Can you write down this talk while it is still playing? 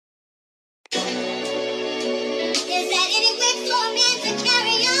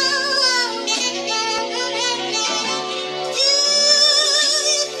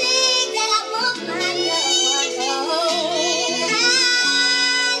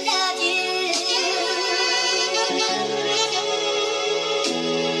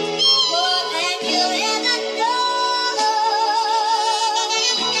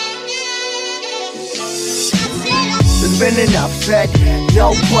There's been enough said,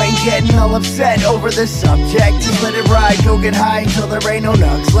 no point getting all upset over the subject. Just let it ride, go get high until there ain't no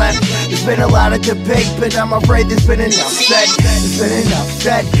nugs left. There's been a lot of debate, but I'm afraid there's been enough said. There's been enough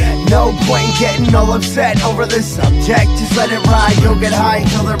said, no point getting all upset over the subject. Just let it ride, go get high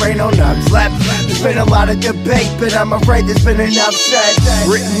until there ain't no nugs left. There's been a lot of debate, but I'm afraid there's been enough said.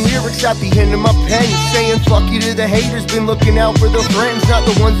 Written lyrics at the end of my pen, saying fuck you to the haters, been looking out for their friends, not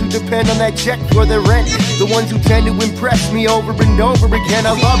the ones who depend on that check for their rent, the ones who tend to impress me over and over again.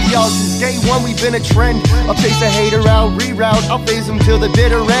 I love y'all since day one, we've been a trend. I'll chase a hater out, reroute, I'll phase them till the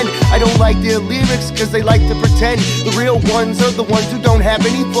bitter end. I don't like their lyrics cause they like to pretend. The real ones are the ones who don't have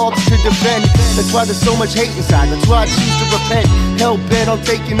any faults to defend. That's why there's so much hate inside, that's why I choose to repent. Hell bent on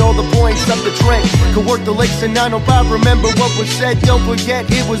taking all the points up the trend. Could work the lakes and 905, remember what was said. Don't forget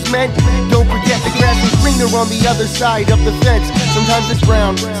it was meant. Don't forget the grass is greener on the other side of the fence. Sometimes it's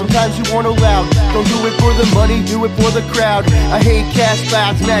brown, sometimes you aren't allowed. Don't do it for the money, do it for the crowd. I hate cash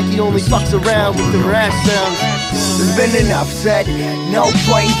bouts, Mackie only fucks around with the rash sounds. There's been enough said, no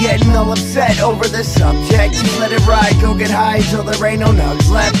point getting all upset over the subject. Just let it ride, go get high until there ain't no nugs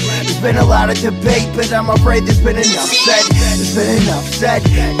left. There's been a lot of debate, but I'm afraid there's been enough said. There's been enough said,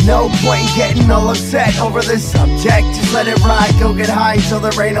 no point getting all upset over the subject. Just let it ride, go get high until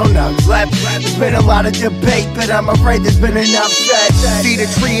there ain't no nugs left. There's been a lot of debate, but I'm afraid there's been enough said. See the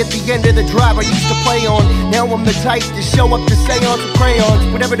tree at the end of the drive I used to play on. Now I'm the type to show up to seance with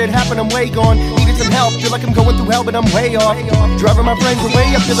crayons. Whatever that happened, I'm way gone. Needed some help, feel like I'm going through hell, but I'm way off. Driving my friends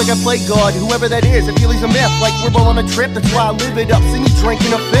away, I feel like I play God. Whoever that is, I feel he's a myth. Like we're all on a trip, that's why I live it up. See me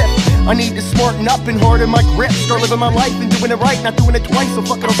drinking a fifth. I need to smarten up and harden my grip. Start living my life and doing it right, not doing it twice, so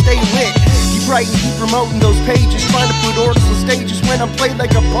fuck it, I'll stay lit. Keep writing, keep promoting those pages, trying to put orders on stages. When I'm played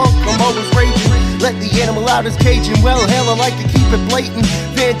like a punk, I'm always raging. Let the animal out his cage, and well, hell, I like to keep it blatant.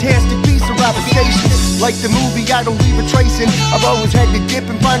 Fantastic piece of provocation. Like the movie, I don't leave a tracing. I've always had to dip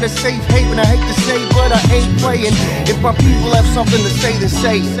and find a safe haven. I hate to say, but I ain't playing. If my people have something to say, then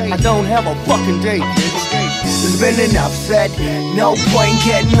say it. I don't have a fucking day, kids. There's been enough said, no point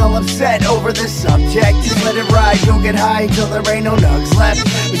getting all upset over the subject. Just let it ride, go get high until there ain't no nugs left.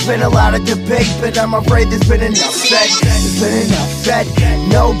 There's been a lot of debate, but I'm afraid there's been enough said. There's been enough said,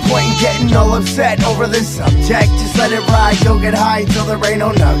 no point getting all upset over the subject. Just let it ride, go get high until there ain't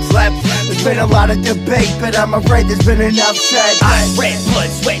no nugs left. There's been a lot of debate, but I'm afraid there's been enough said. I red blood,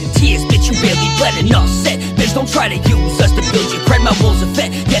 sweat and tears, bitch, you barely bled. Enough said, bitch, don't try to use us to build your cred. My wolves are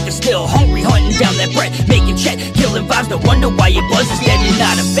fed, yet they're still hungry, hunting down that bread, making check, killing vibes. No wonder why your buzz is dead. You're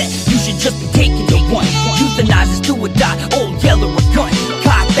not a vet, you should just be taken to one. Euthanize us, do or die, old yell or a gun.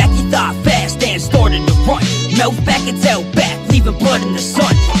 Cock back your thigh fast and started to run. Mouth back and tail back, leaving blood in the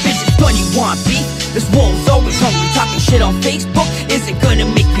sun. Bitch, it's fun, you want beef? This wolf's always hungry, talking shit on Facebook isn't gonna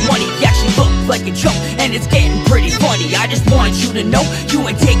make you money. You actually look like a joke, and it's getting pretty funny. I just want you to know, you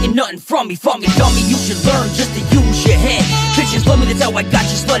ain't taking nothing from me. Fucking dummy, you should learn just to use your head. Bitches love me, that's how I got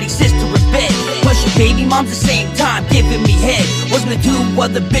your slutty sister in bed. Plus your baby mom's the same time giving me head. Wasn't to do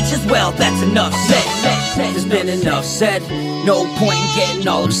other bitches, well, that's enough said. There's been enough said, no point in getting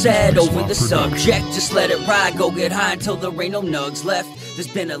all upset over the subject. Just let it ride, go get high until there ain't no nugs left. There's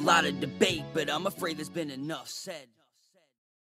been a lot of debate, but I'm afraid there's been enough said.